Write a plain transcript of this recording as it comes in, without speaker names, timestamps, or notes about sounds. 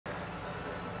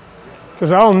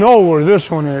because I'll know where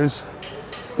this one is.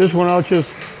 This one I'll just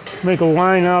make a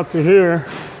line out to here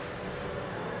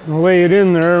and lay it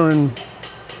in there, and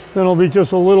then it'll be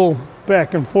just a little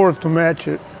back and forth to match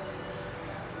it,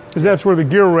 because that's where the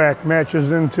gear rack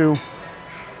matches into.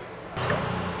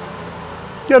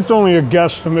 That's only a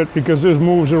guesstimate because this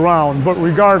moves around, but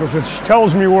regardless, it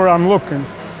tells me where I'm looking.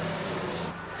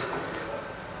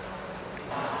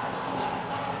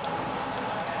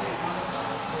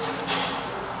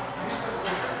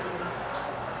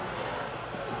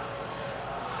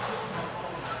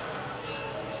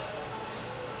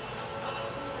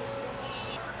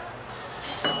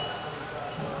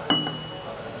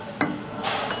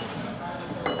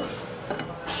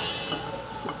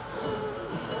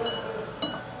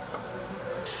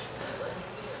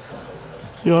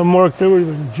 You know, I marked there with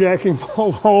the jacking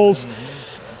bolt holes.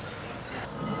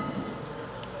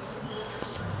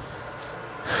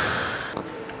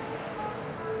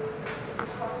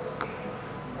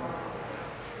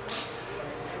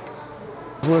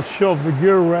 Let's shove the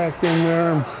gear rack in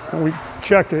there and we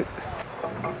check it.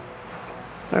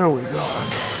 There we go.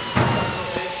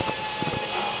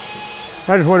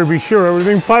 I just want to be sure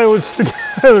everything pilots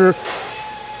together.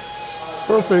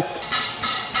 Perfect.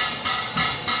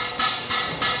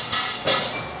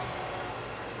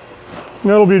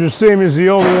 That'll be the same as the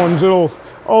other ones. It'll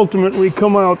ultimately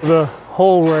come out the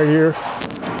hole right here.